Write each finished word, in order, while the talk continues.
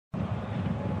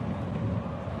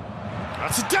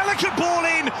It's a delicate ball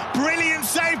in, brilliant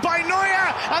save by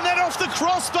Neuer, and then off the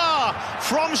crossbar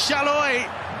from Chaluy.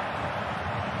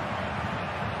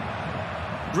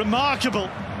 Remarkable.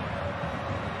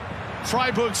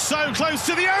 Freiburg so close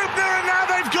to the opener, and now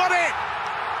they've got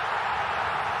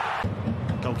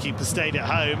it. Goalkeeper stayed at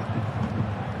home.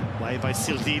 Way by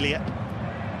Sildilia.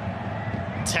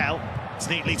 Tell. It's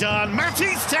neatly done.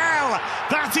 Mathys Tel!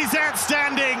 That is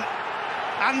outstanding.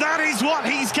 And that is what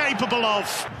he's capable of.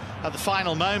 At the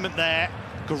final moment there,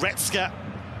 Goretzka.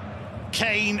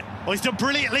 Kane. Oh, he's done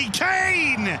brilliantly.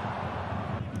 Kane! It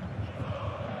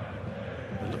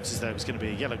looks as though it was going to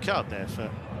be a yellow card there for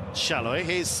Chaluy.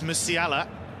 Here's Musiala.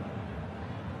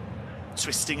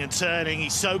 Twisting and turning.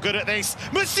 He's so good at this.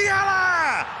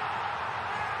 Musiala!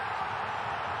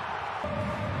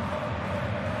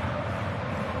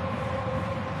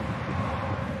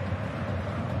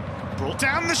 Brought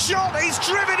down the shot, he's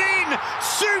driven in